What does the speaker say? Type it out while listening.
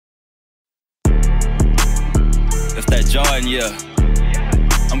that Jordan, yeah.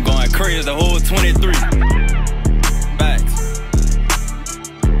 I'm going crazy the whole 23. Facts.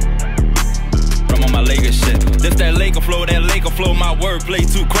 I'm on my Lakers shit. This that Laker flow, my wordplay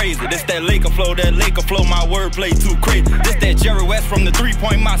too crazy. This that Laker flow, my wordplay too crazy. This that Jerry West from the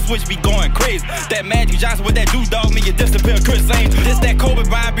 3-point, my switch be going crazy. That Magic Johnson with that dog, me you disappear, Chris Angel. This that Kobe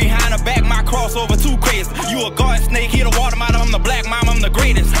Bryant behind the back, my crossover too crazy. You a guard snake, hit a water mouth, I'm the black mom, I'm the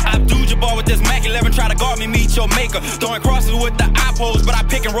greatest. Abdul-Jabbar with this Mac 11, try to guard me, meet your maker. Throwing crosses with the eye post, but I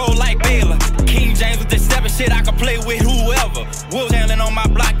pick and roll like Baylor. King James with this 7 shit, I can play with whoever. Will handling on my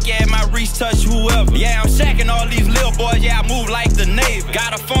block, yeah, my reach touch whoever. Yeah, I'm shacking all these little boys, yeah, I move like the Navy.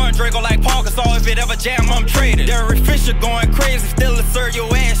 Got a foreign Draco like Parker, so if it ever jam, I'm traded. Derek Fisher going crazy, still a serve your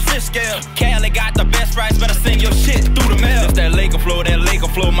ass fish scale. Cali got the best price, better send your shit through the mail. This that Laker flow,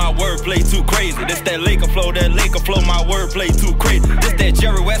 my wordplay too crazy. This that Laker flow, my wordplay too crazy. This that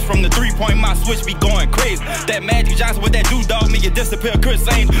Jerry West from the 3-point, my switch be going crazy. That Magic Johnson with that dog, me you disappear, Chris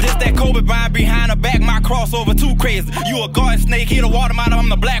Angel. This that Kobe Bryant behind the back, my crossover too crazy. You a guard snake, hit a water mouth, I'm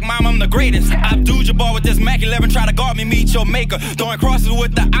the black mom, I'm the greatest. Abdul-Jabbar with this Mac 11, try to guard me, meet your maker. Throwing crosses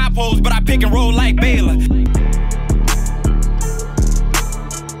with the eye post, but I pick and roll like Baylor.